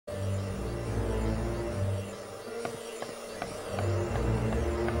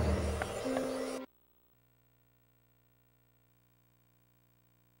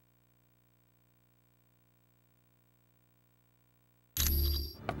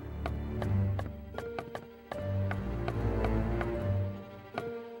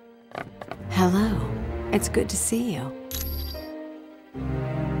Hello. It's good to see you.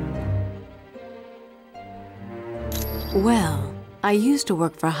 Well, I used to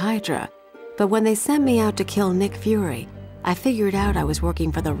work for Hydra, but when they sent me out to kill Nick Fury, I figured out I was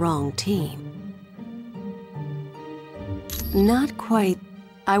working for the wrong team. Not quite.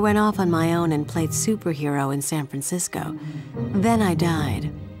 I went off on my own and played superhero in San Francisco. Then I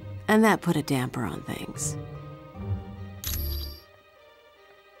died, and that put a damper on things.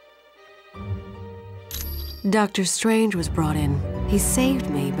 Dr. Strange was brought in. He saved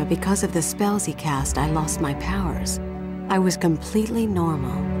me, but because of the spells he cast, I lost my powers. I was completely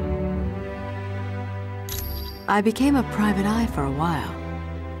normal. I became a private eye for a while,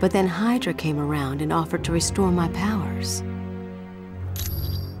 but then Hydra came around and offered to restore my powers.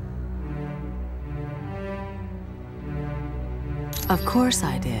 Of course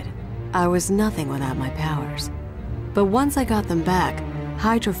I did. I was nothing without my powers. But once I got them back,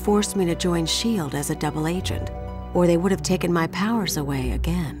 Hydra forced me to join S.H.I.E.L.D. as a double agent, or they would have taken my powers away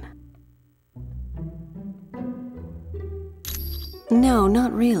again. No,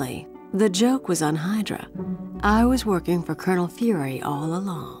 not really. The joke was on Hydra. I was working for Colonel Fury all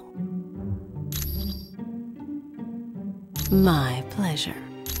along. My pleasure.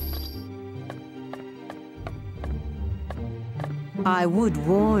 I would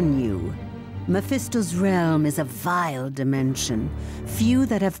warn you. Mephisto's realm is a vile dimension. Few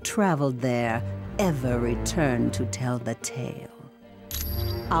that have traveled there ever return to tell the tale.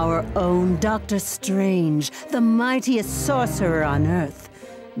 Our own Dr. Strange, the mightiest sorcerer on Earth,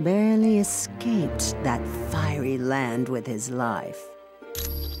 barely escaped that fiery land with his life.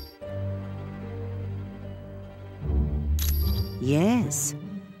 Yes.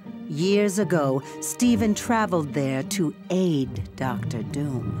 Years ago, Stephen traveled there to aid Dr.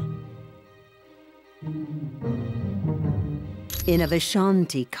 Doom. In a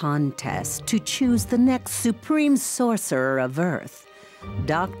Vishanti contest to choose the next supreme sorcerer of Earth,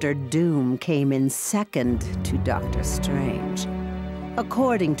 Dr. Doom came in second to Dr. Strange.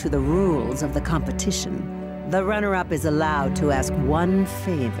 According to the rules of the competition, the runner-up is allowed to ask one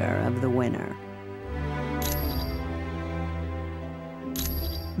favor of the winner.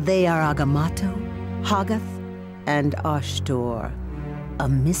 They are Agamotto, Hoggoth, and Ashtor, a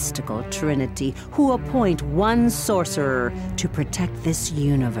mystical trinity who appoint one sorcerer to protect this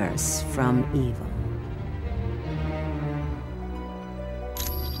universe from evil.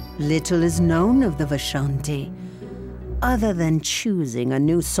 Little is known of the Vishanti. Other than choosing a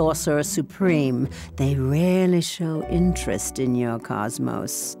new sorcerer supreme, they rarely show interest in your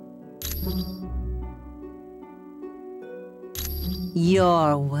cosmos.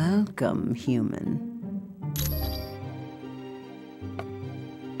 You're welcome, human.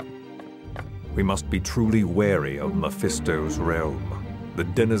 We must be truly wary of Mephisto's realm. The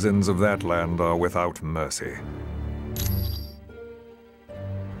denizens of that land are without mercy.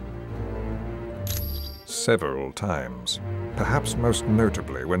 Several times, perhaps most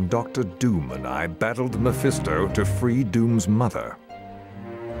notably when Dr. Doom and I battled Mephisto to free Doom's mother.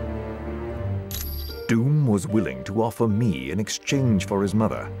 Doom was willing to offer me in exchange for his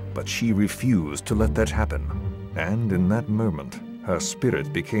mother, but she refused to let that happen. And in that moment, her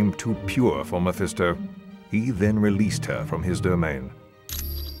spirit became too pure for Mephisto. He then released her from his domain.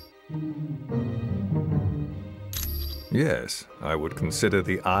 Yes, I would consider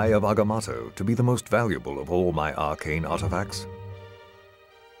the Eye of Agamotto to be the most valuable of all my arcane artifacts.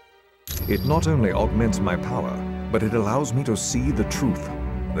 It not only augments my power, but it allows me to see the truth.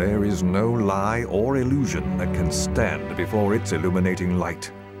 There is no lie or illusion that can stand before its illuminating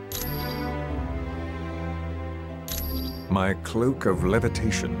light. My cloak of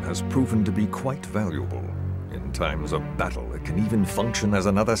levitation has proven to be quite valuable. In times of battle, it can even function as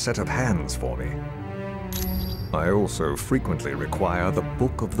another set of hands for me. I also frequently require the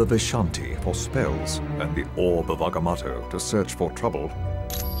Book of the Vishanti for spells and the Orb of Agamotto to search for trouble.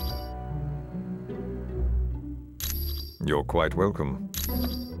 You're quite welcome.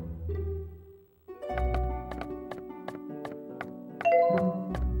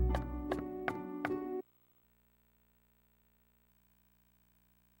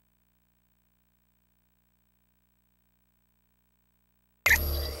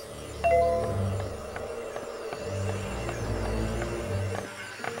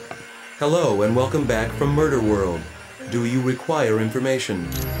 Hello and welcome back from Murder World. Do you require information?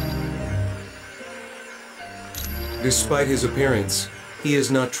 Despite his appearance, he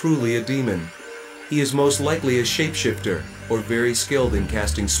is not truly a demon. He is most likely a shapeshifter, or very skilled in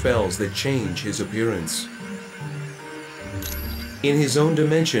casting spells that change his appearance. In his own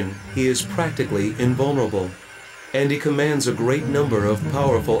dimension, he is practically invulnerable. and he commands a great number of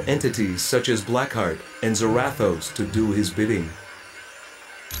powerful entities such as Blackheart and Zarathos to do his bidding.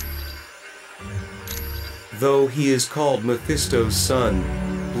 Though he is called Mephisto's son,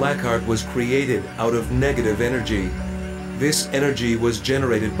 Blackheart was created out of negative energy. This energy was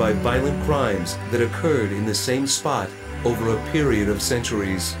generated by violent crimes that occurred in the same spot over a period of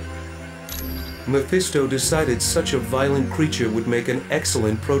centuries. Mephisto decided such a violent creature would make an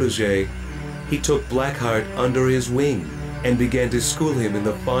excellent protege. He took Blackheart under his wing and began to school him in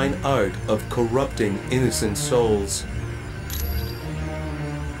the fine art of corrupting innocent souls.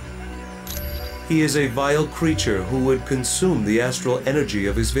 He is a vile creature who would consume the astral energy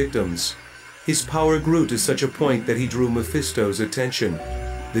of his victims. His power grew to such a point that he drew Mephisto's attention.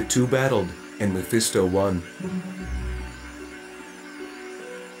 The two battled, and Mephisto won.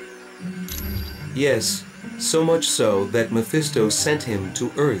 Yes, so much so that Mephisto sent him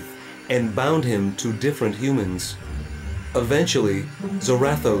to Earth and bound him to different humans. Eventually,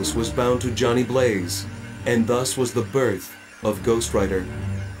 Zarathos was bound to Johnny Blaze, and thus was the birth of Ghost Rider.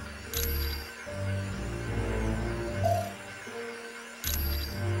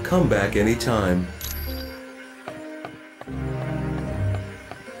 Come back anytime.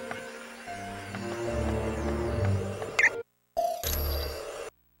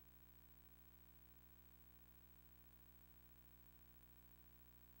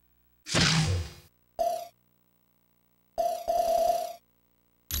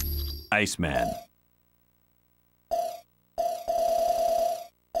 Iceman.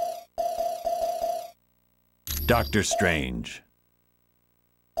 Doctor Strange.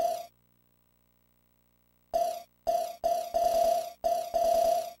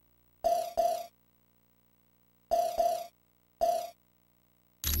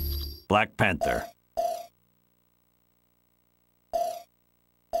 Black Panther.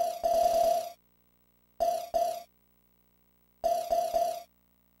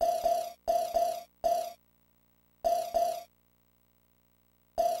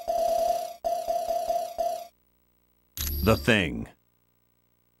 The Thing.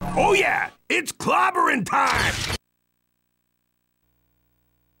 Oh yeah! It's clobbering time!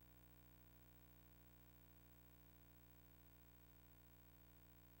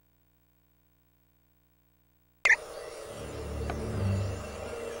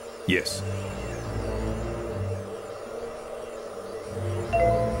 Yes.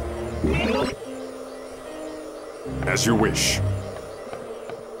 As you wish.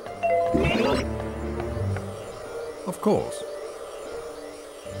 Of course.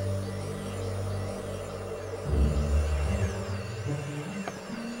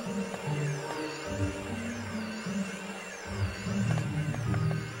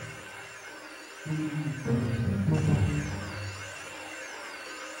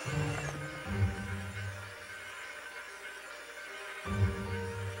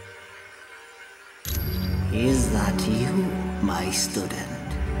 Is that you, my student?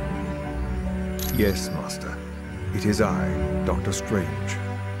 Yes, Master. It is I, Dr. Strange.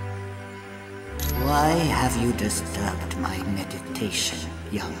 Why have you disturbed my meditation,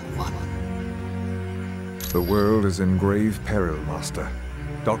 young one? The world is in grave peril, Master.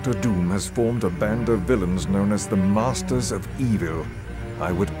 Dr. Doom has formed a band of villains known as the Masters of Evil.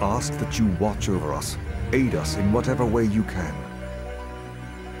 I would ask that you watch over us, aid us in whatever way you can.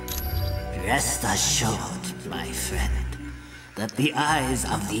 Rest assured, my friend, that the eyes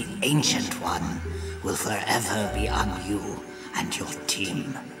of the Ancient One will forever be on you and your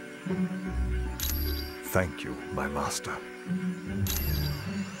team. Thank you, my master.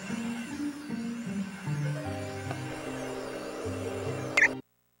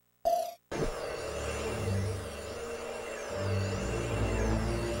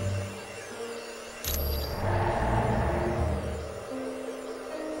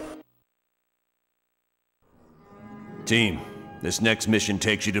 Team, this next mission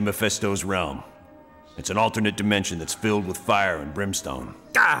takes you to Mephisto's realm. It's an alternate dimension that's filled with fire and brimstone.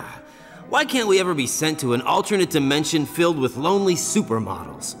 Ah! Why can't we ever be sent to an alternate dimension filled with lonely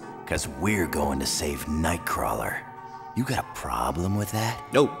supermodels? 'Cause we're going to save Nightcrawler. You got a problem with that?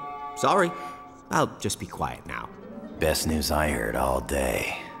 Nope. Sorry. I'll just be quiet now. Best news I heard all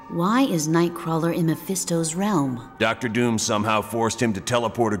day. Why is Nightcrawler in Mephisto's realm? Dr. Doom somehow forced him to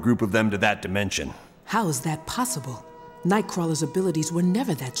teleport a group of them to that dimension. How is that possible? Nightcrawler's abilities were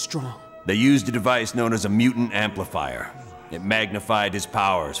never that strong. They used a device known as a mutant amplifier. It magnified his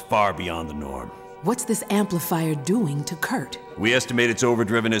powers far beyond the norm. What's this amplifier doing to Kurt? We estimate it's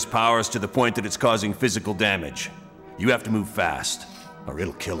overdriven his powers to the point that it's causing physical damage. You have to move fast, or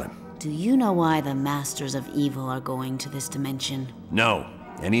it'll kill him. Do you know why the Masters of Evil are going to this dimension? No.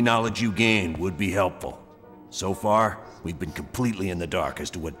 Any knowledge you gain would be helpful. So far, we've been completely in the dark as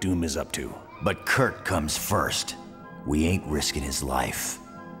to what Doom is up to. But Kurt comes first. We ain't risking his life.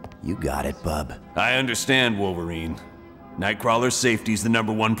 You got it, bub. I understand, Wolverine. Nightcrawler's safety's the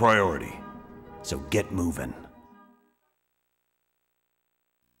 #1 priority. So get moving.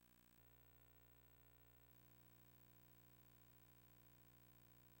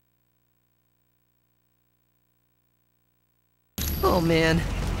 Oh man,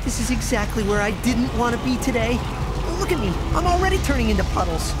 this is exactly where I didn't want to be today. Look at me, I'm already turning into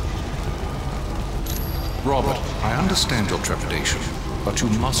puddles. Robert, I understand your trepidation, but you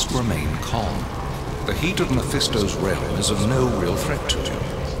must remain calm. The heat of Mephisto's realm is of no real threat to you.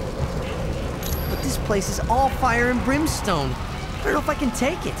 But this place is all fire and brimstone. I don't know if I can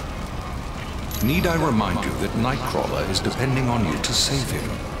take it. Need I remind you that Nightcrawler is depending on you to save him?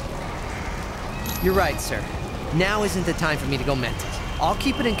 You're right, sir. Now isn't the time for me to go mental. I'll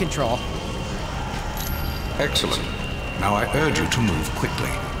keep it in control. Excellent. Now I urge you to move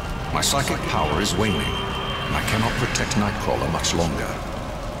quickly. My psychic power is waning, and I cannot protect Nightcrawler much longer.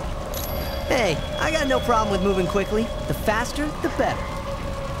 Hey, I got no problem with moving quickly. The faster, the better.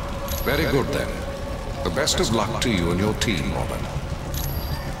 Very good then. The best of luck to you and your team, Robert.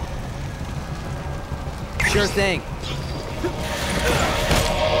 Sure thing.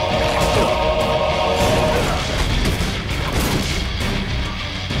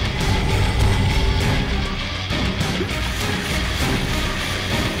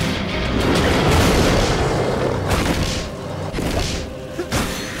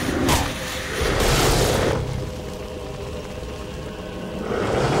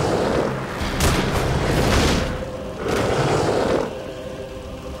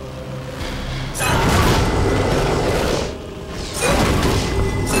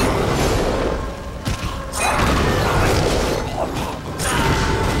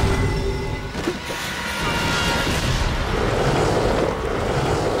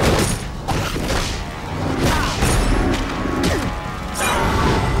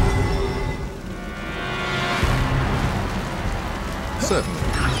 Certainly.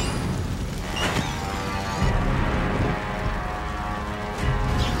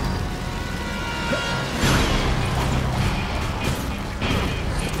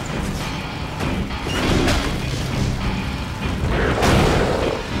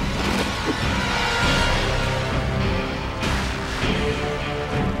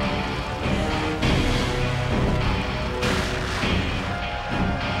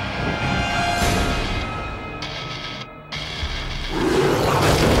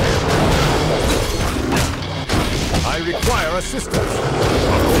 Require assistance.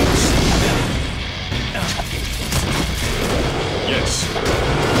 Yes.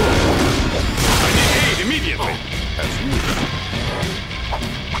 I need aid immediately. As usual.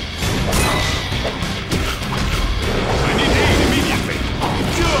 I need aid immediately.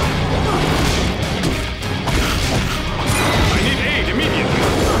 I need aid immediately.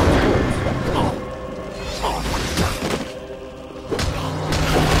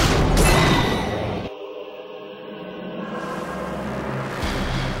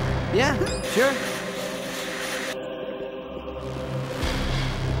 Yeah, sure.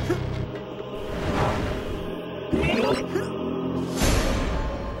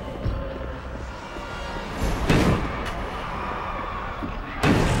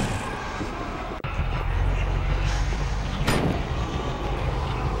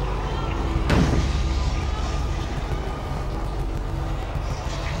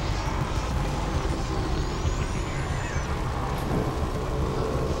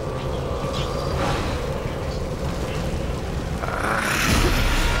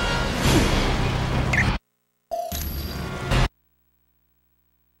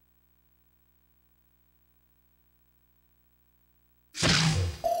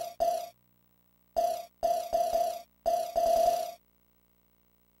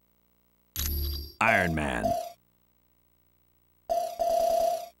 Iron Man.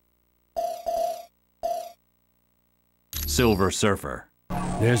 Silver Surfer.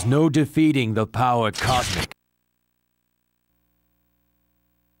 There's no defeating the power cosmic.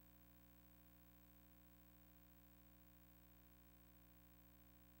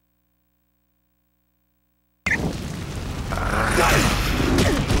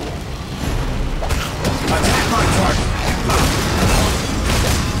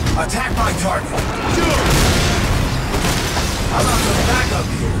 Attack my target! How about some backup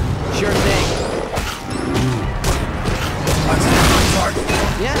here? Sure thing. Attack my target!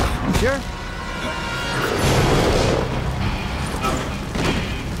 Yeah, sure.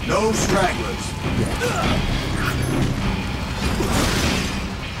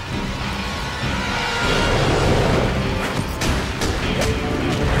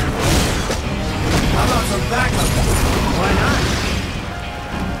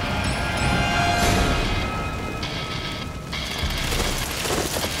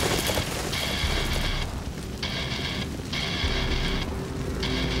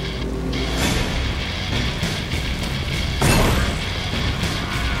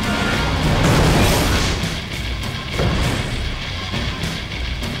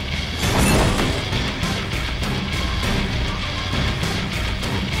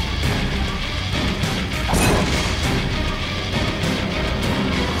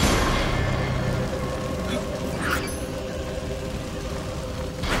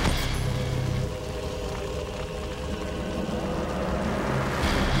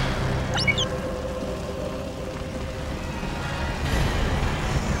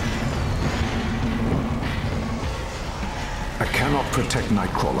 protect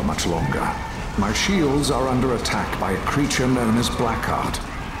Nightcrawler much longer. My shields are under attack by a creature known as Blackheart.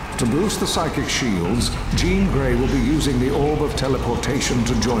 To boost the psychic shields, Jean Grey will be using the Orb of Teleportation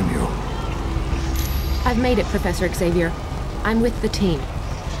to join you. I've made it, Professor Xavier. I'm with the team.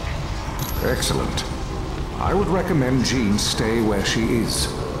 Excellent. I would recommend Jean stay where she is,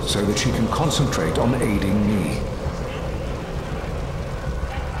 so that she can concentrate on aiding me.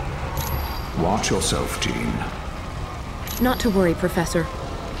 Watch yourself, Jean. Not to worry, Professor.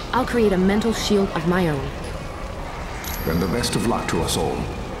 I'll create a mental shield of my own. Then the best of luck to us all.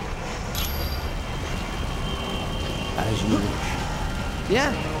 As you wish.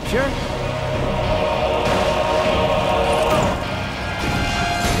 Yeah, sure.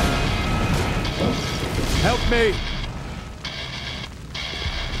 Help me!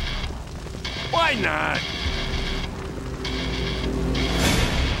 Why not?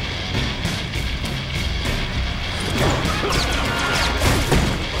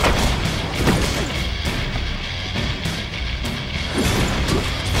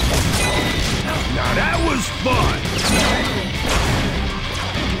 Now that was fun!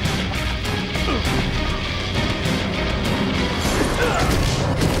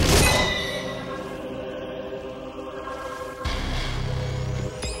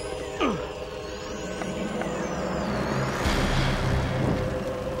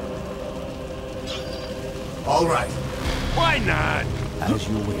 All right. Why not? As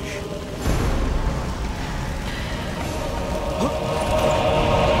you wish.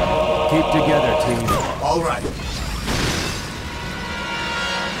 Keep together, team. All right.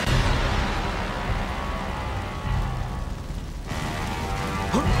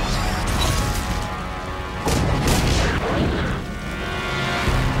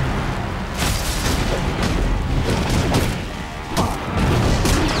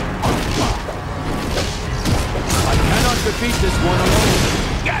 Defeat this one alone.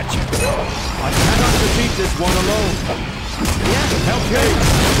 Gotcha. I cannot defeat this one alone. Yeah, help me.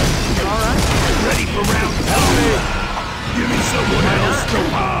 All right. Ready for round two. Help me. Give me someone else to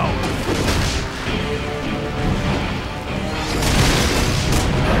pound.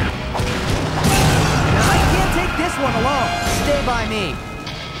 Now I can't take this one alone. Stay by me.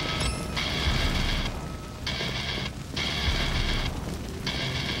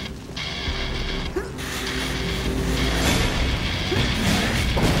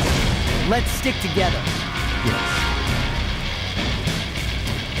 Let's stick together. Yes.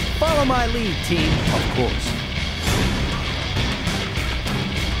 Follow my lead, team. Of course.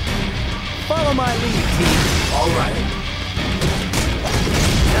 Follow my lead, team. All right.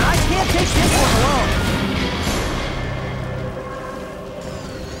 Now I can't take this one alone.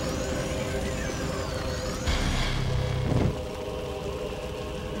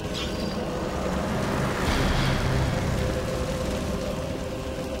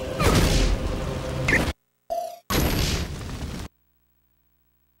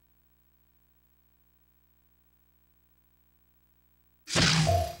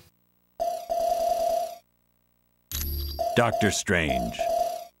 Dr. Strange.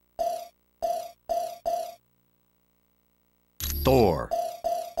 Thor.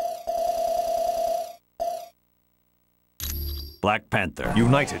 Black Panther.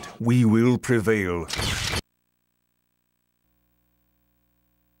 United, we will prevail.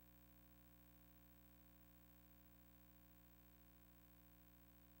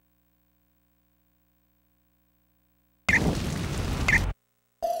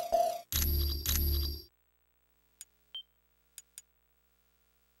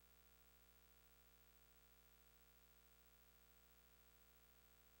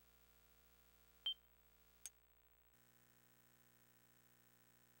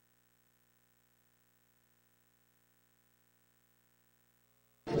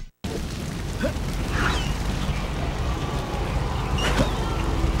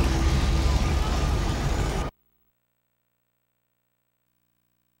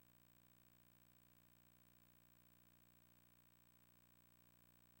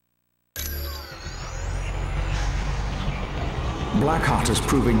 Blackheart is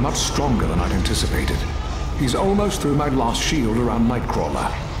proving much stronger than I'd anticipated. He's almost through my last shield around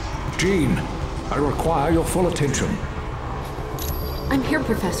Nightcrawler. Jean, I require your full attention. I'm here,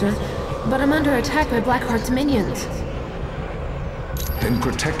 Professor, but I'm under attack by Blackheart's minions. Then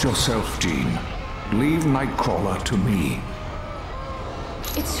protect yourself, Jean. Leave Nightcrawler to me.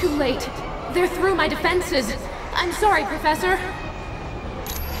 It's too late. They're through my defenses. I'm sorry, Professor.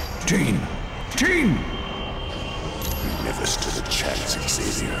 Jean! Jean! You never stood a chance,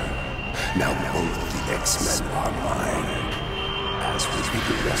 Xavier. Now both the X-Men are mine. As will be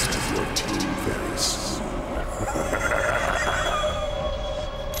the rest of your team very soon.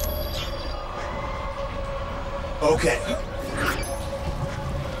 Okay.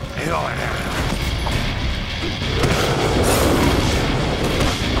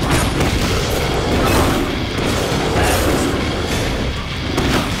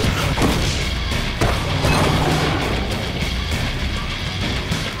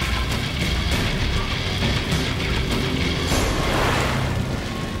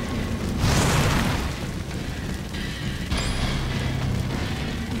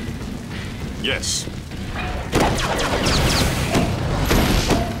 Yes.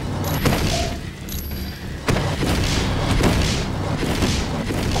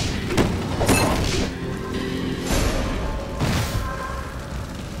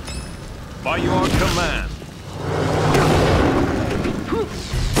 By your command.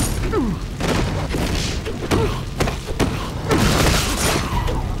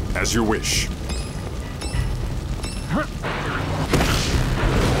 As you wish.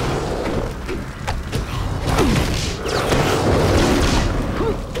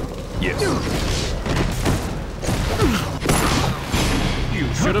 Yes. You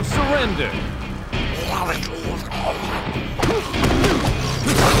should have surrendered.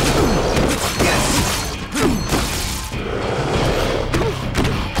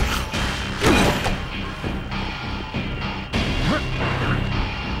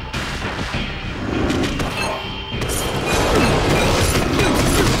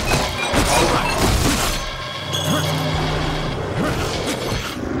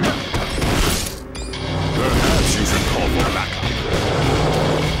 Perhaps you should call for backup.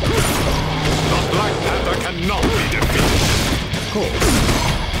 The Black Panther cannot be defeated. Of course.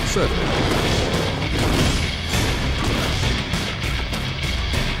 Certainly.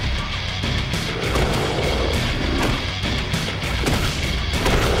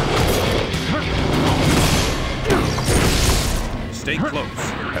 Stay close.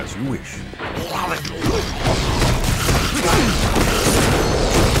 As you wish. Got it.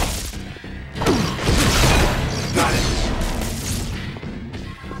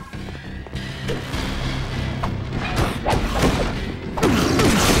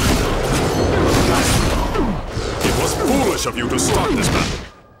 It was foolish of you to start this battle.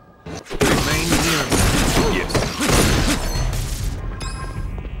 Remain near me. Yes.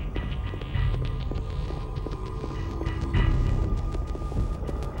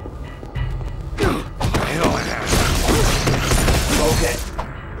 Okay.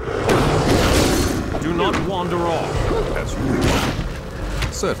 Do not wander off. As you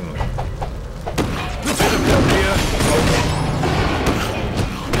wish. Certainly. Bit of help here.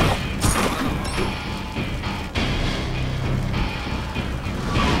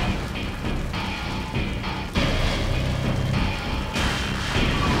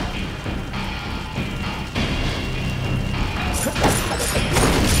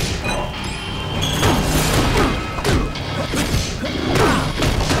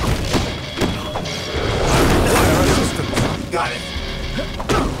 Got it.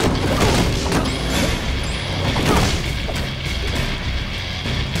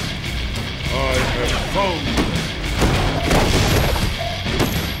 I have found you.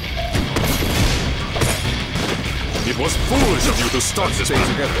 It was foolish of you to start this Stay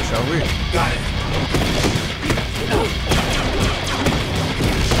battle. together, shall we? Got it.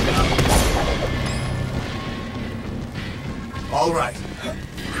 All right.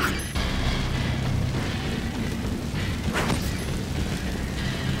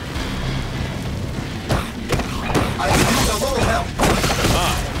 I can use a little help.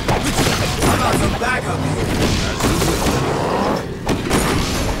 I got some backup here.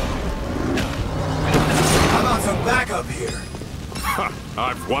 I got some backup here. Ha!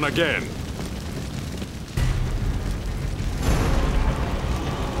 I've won again.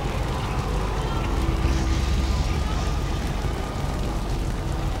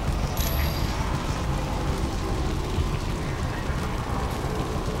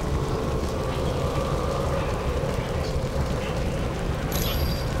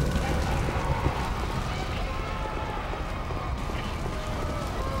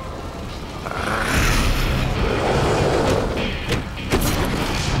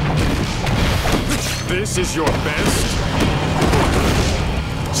 This is your best?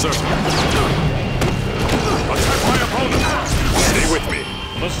 Certainly. Attack my opponent! Stay with me.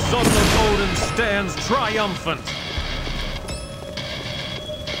 The son of Odin stands triumphant.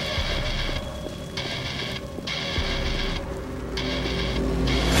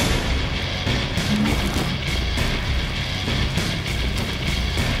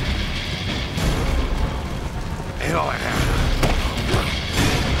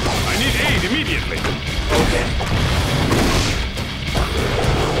 I need aid immediately. Okay.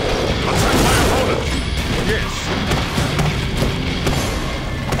 Attack my opponent. Yes,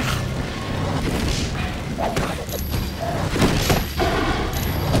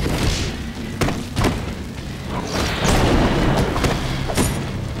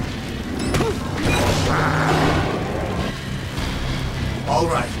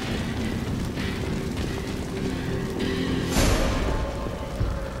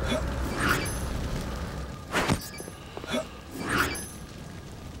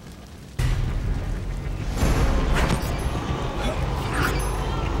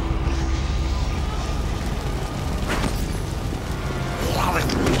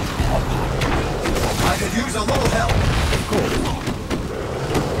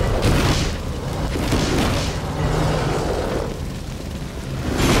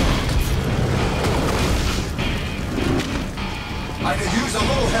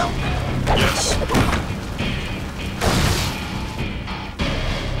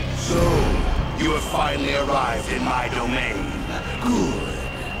 have finally arrived in my domain. Good.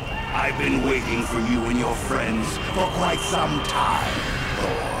 I've been waiting for you and your friends for quite some time,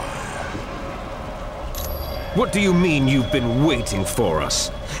 Thor. What do you mean you've been waiting for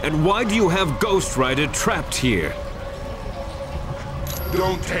us? And why do you have Ghost Rider trapped here?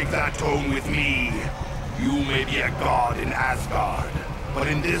 Don't take that tone with me. You may be a god in Asgard, but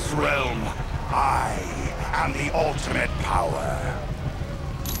in this realm, I am the ultimate power.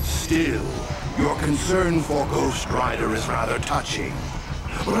 Still, your concern for Ghost Rider is rather touching.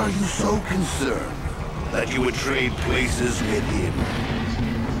 But are you so concerned that you would trade places with him?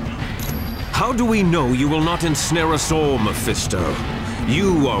 How do we know you will not ensnare us all, Mephisto?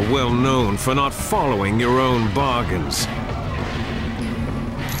 You are well known for not following your own bargains.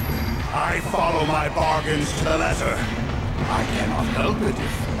 I follow my bargains to the letter. I cannot help it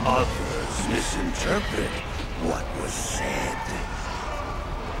if others misinterpret what was said.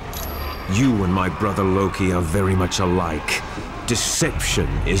 You and my brother Loki are very much alike. Deception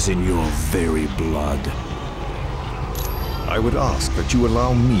is in your very blood. I would ask that you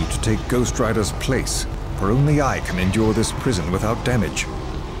allow me to take Ghost Rider's place, for only I can endure this prison without damage.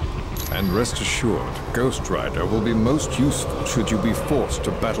 And rest assured, Ghost Rider will be most useful should you be forced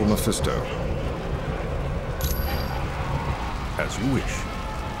to battle Mephisto. As you wish.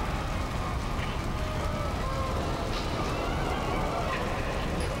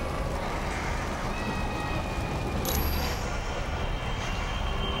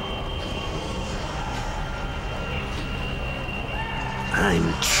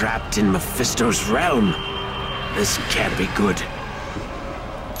 I'm trapped in Mephisto's realm. This can't be good.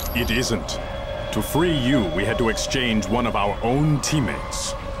 It isn't. To free you, we had to exchange one of our own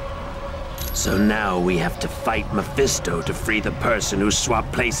teammates. So now we have to fight Mephisto to free the person who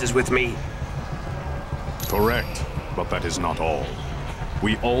swapped places with me? Correct, but that is not all.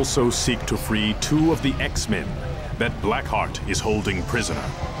 We also seek to free 2 of the X-Men that Blackheart is holding prisoner.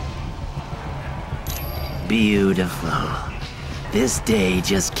 Beautiful. This day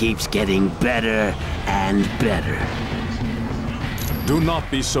just keeps getting better and better. Do not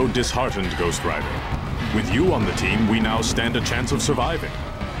be so disheartened, Ghost Rider. With you on the team, we now stand a chance of surviving.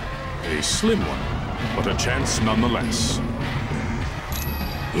 A slim one, but a chance nonetheless.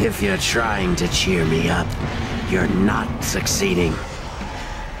 If you're trying to cheer me up, you're not succeeding.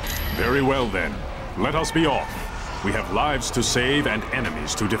 Very well then. Let us be off. We have lives to save and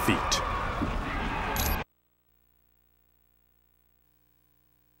enemies to defeat.